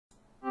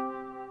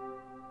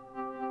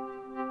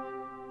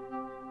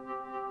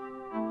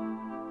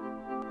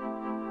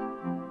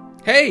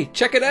Hey,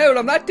 check it out,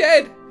 I'm not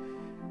dead!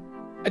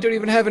 I don't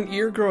even have an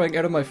ear growing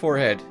out of my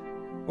forehead.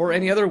 Or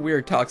any other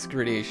weird toxic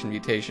radiation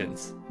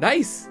mutations.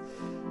 Nice!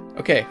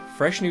 Okay,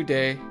 fresh new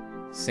day,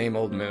 same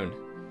old moon.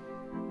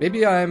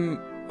 Maybe I'm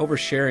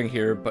oversharing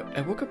here, but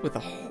I woke up with a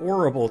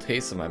horrible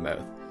taste in my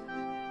mouth.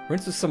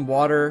 Rinse with some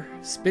water,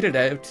 spit it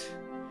out,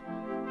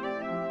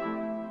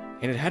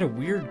 and it had a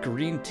weird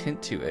green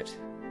tint to it.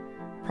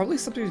 Probably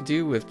something to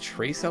do with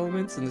trace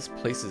elements in this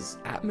place's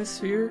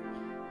atmosphere?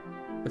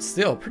 But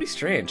still, pretty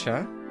strange,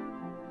 huh?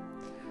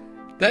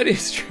 That is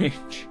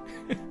strange.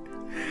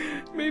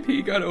 Maybe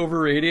he got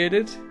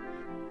over-radiated?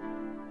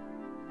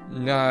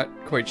 Not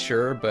quite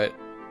sure, but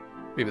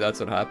maybe that's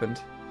what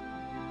happened.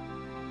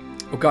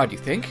 Oh god, you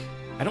think?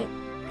 I don't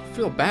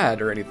feel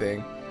bad or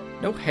anything.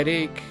 No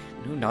headache,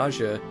 no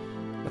nausea,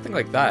 nothing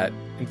like that.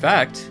 In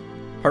fact,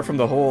 apart from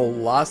the whole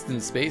lost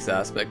in space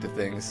aspect of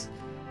things,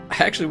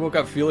 I actually woke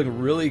up feeling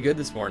really good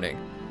this morning.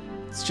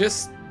 It's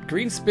just,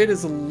 green spit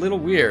is a little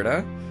weird,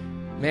 huh?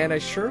 Man, I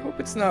sure hope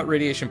it's not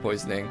radiation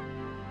poisoning.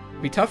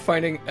 It'd be tough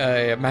finding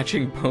a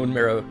matching bone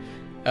marrow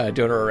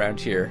donor around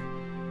here.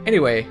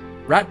 Anyway,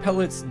 rat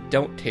pellets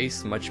don't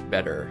taste much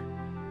better.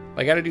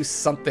 I gotta do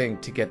something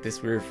to get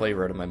this weird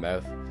flavor out of my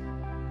mouth.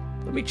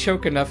 Let me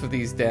choke enough of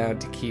these down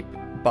to keep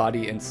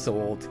body and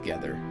soul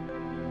together.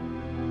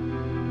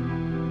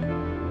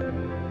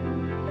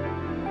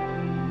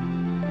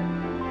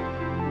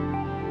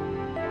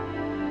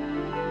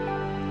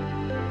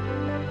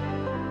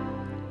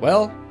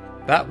 Well,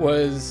 that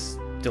was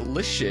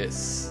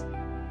delicious.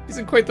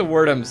 Isn't quite the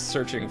word I'm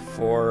searching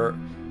for.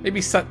 Maybe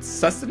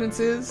sustenance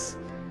is?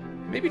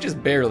 Maybe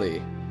just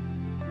barely.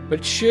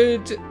 But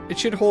it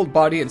should hold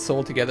body and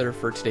soul together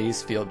for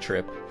today's field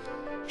trip.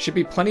 Should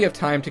be plenty of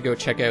time to go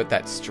check out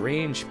that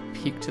strange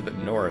peak to the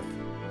north.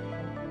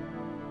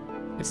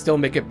 And still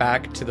make it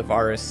back to the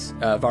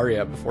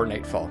Varia before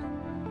nightfall.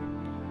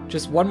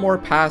 Just one more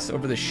pass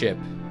over the ship.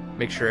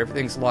 Make sure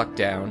everything's locked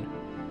down.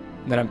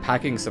 And then I'm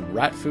packing some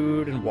rat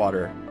food and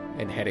water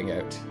and heading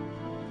out.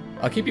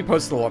 I'll keep you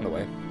posted along the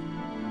way.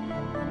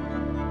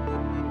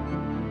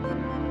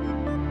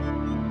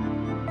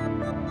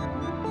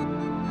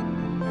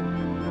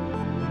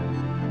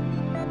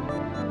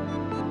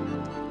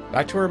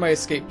 Back to where my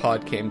escape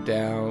pod came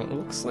down. It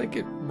looks like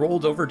it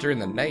rolled over during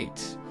the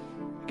night.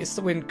 I guess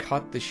the wind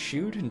caught the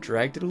chute and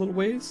dragged it a little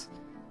ways?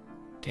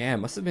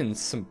 Damn, must have been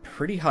some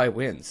pretty high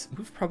winds. It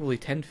moved probably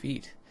 10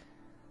 feet.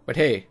 But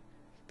hey,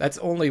 that's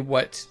only,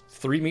 what,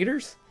 3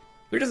 meters?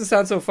 3 doesn't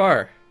sound so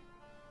far.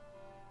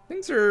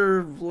 Things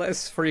are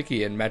less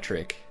freaky and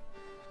metric.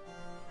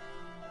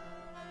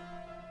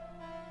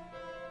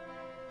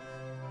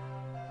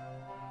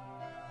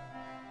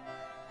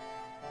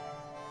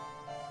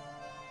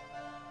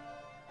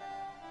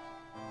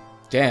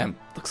 Damn,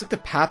 looks like the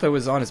path I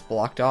was on is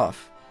blocked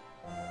off.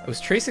 I was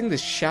tracing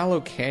this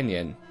shallow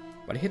canyon,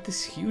 but I hit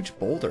this huge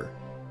boulder.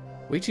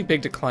 Way too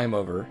big to climb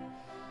over.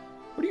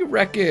 What do you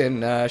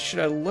reckon? Should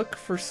I look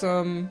for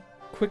some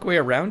quick way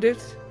around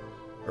it?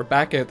 Or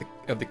back out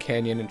of the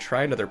canyon and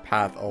try another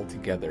path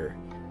altogether?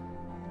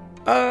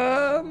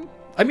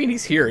 I mean,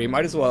 he's here. He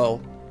might as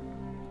well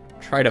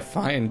try to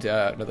find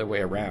another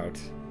way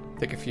around.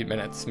 Take a few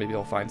minutes. Maybe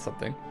he'll find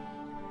something.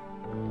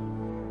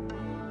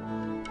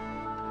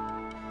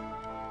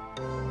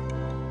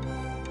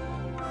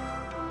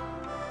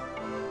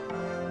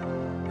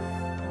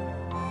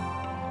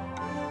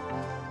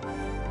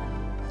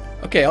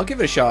 Okay, I'll give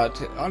it a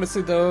shot.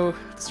 Honestly, though,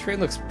 this train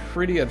looks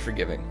pretty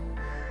unforgiving.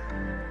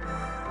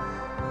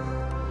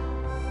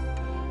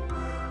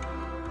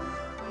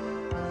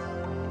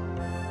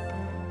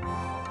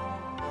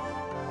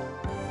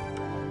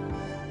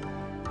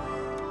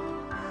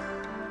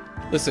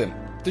 Listen,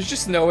 there's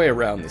just no way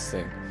around this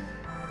thing.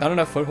 Not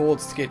enough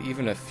footholds to get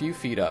even a few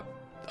feet up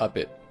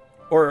it.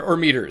 Or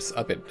meters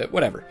up it, but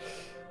whatever.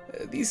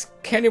 These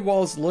canyon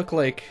walls look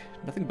like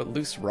nothing but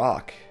loose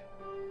rock.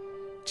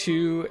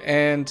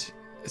 And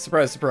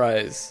surprise,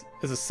 surprise,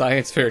 as a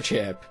science fair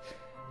champ,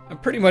 I'm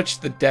pretty much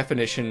the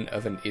definition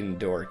of an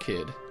indoor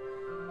kid.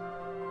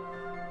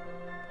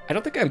 I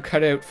don't think I'm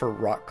cut out for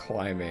rock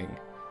climbing.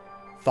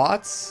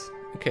 Thoughts?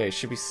 Okay,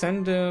 should we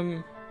send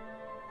him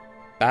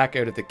back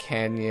out of the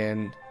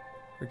canyon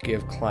or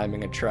give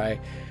climbing a try?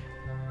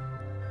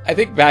 I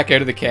think back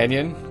out of the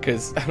canyon,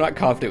 because I'm not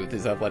confident with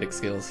his athletic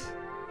skills.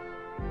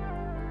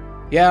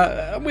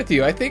 Yeah, I'm with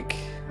you. I think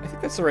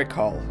that's the right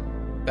call.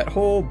 That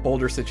whole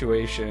boulder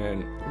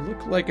situation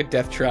looked like a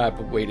death trap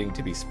waiting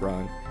to be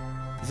sprung.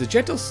 There's a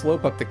gentle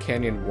slope up the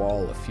canyon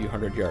wall a few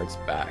hundred yards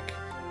back.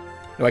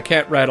 No, I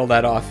can't rattle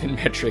that off in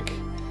metric.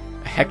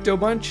 A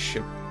hectobunch?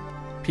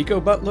 A pico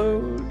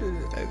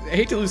buttload? I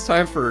hate to lose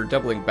time for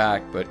doubling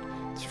back, but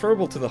it's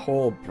referable to the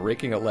whole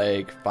breaking a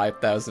leg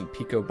 5,000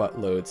 pico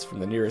buttloads from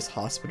the nearest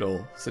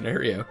hospital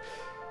scenario.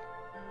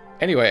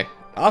 Anyway,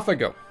 off I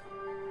go.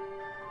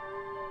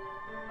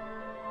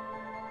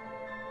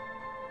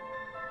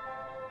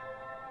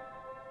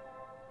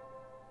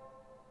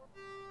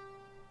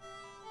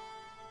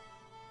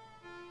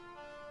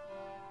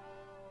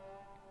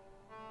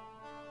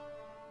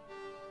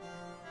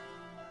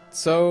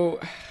 So,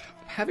 I'm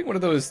having one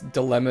of those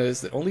dilemmas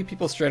that only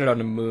people stranded on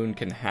the moon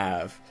can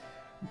have.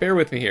 Bear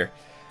with me here.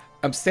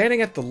 I'm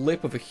standing at the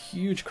lip of a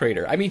huge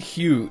crater. I mean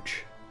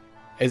huge.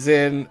 As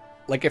in,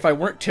 like if I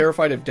weren't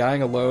terrified of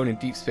dying alone in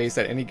deep space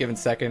at any given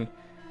second,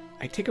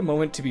 I'd take a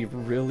moment to be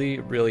really,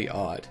 really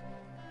odd.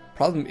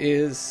 Problem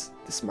is,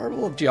 this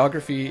marvel of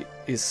geography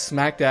is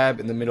smack dab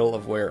in the middle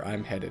of where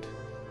I'm headed.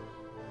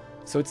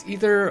 So it's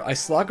either I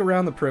slog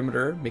around the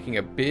perimeter, making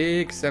a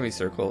big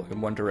semicircle in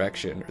one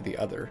direction or the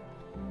other.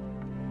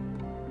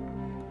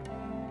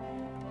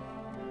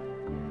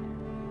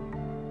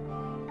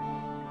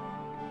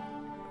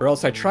 Or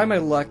else I try my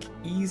luck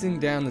easing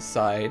down the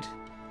side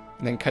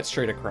and then cut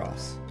straight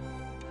across.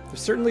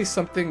 There's certainly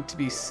something to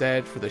be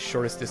said for the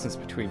shortest distance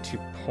between 2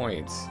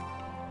 points,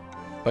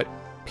 but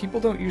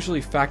people don't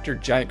usually factor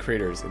giant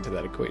craters into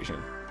that equation.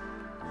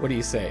 What do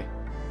you say?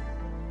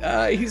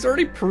 He's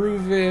already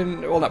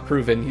proven, well not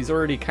proven, he's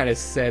already kind of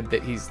said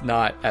that he's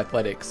not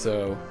athletic,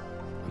 so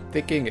I'm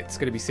thinking it's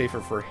going to be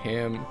safer for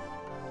him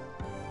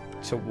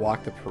to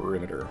walk the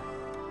perimeter.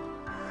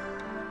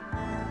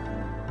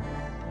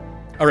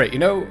 Alright, you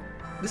know,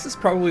 this is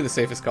probably the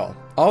safest call.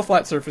 All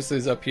flat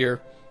surfaces up here.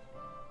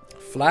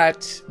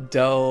 Flat,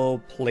 dull,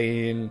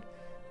 plain,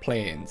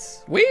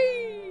 plains.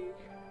 Whee!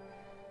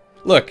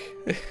 Look,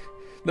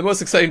 the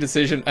most exciting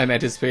decision I'm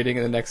anticipating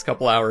in the next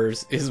couple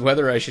hours is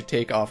whether I should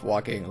take off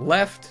walking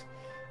left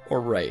or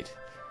right.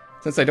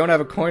 Since I don't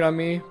have a coin on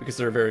me, because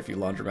there are very few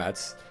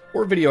laundromats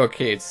or video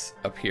arcades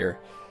up here,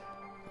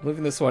 I'm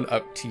leaving this one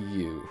up to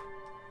you.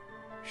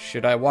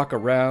 Should I walk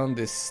around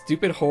this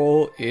stupid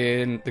hole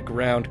in the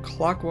ground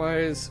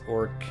clockwise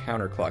or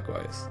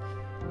counterclockwise?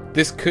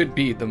 This could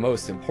be the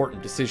most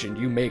important decision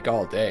you make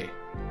all day.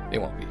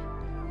 It won't be.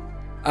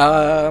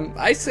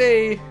 I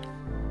say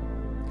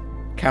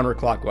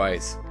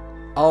counterclockwise.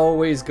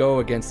 Always go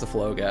against the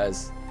flow,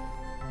 guys.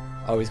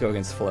 Always go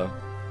against the flow.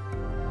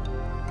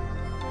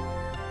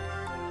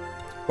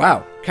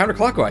 Wow,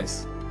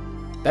 counterclockwise.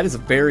 That is a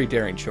very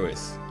daring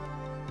choice.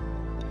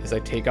 As I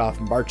take off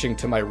marching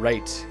to my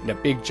right in a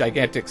big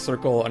gigantic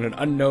circle on an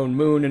unknown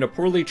moon in a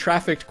poorly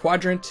trafficked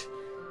quadrant,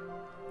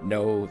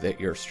 know that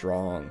your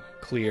strong,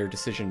 clear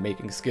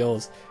decision-making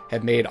skills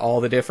have made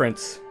all the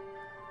difference.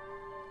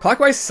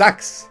 Clockwise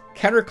sucks.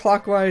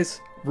 Counterclockwise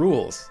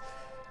rules.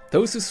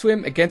 Those who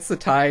swim against the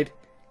tide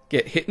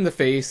get hit in the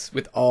face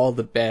with all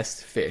the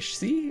best fish.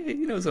 See?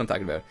 He knows what I'm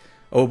talking about.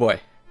 Oh boy.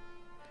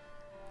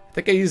 I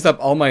think I used up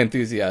all my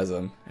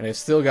enthusiasm, and I've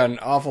still got an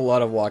awful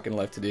lot of walking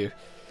left to do.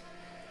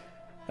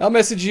 I'll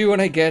message you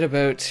when I get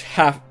about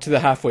to the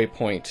halfway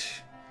point.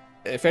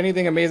 If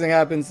anything amazing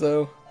happens,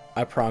 though,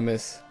 I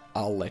promise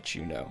I'll let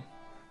you know.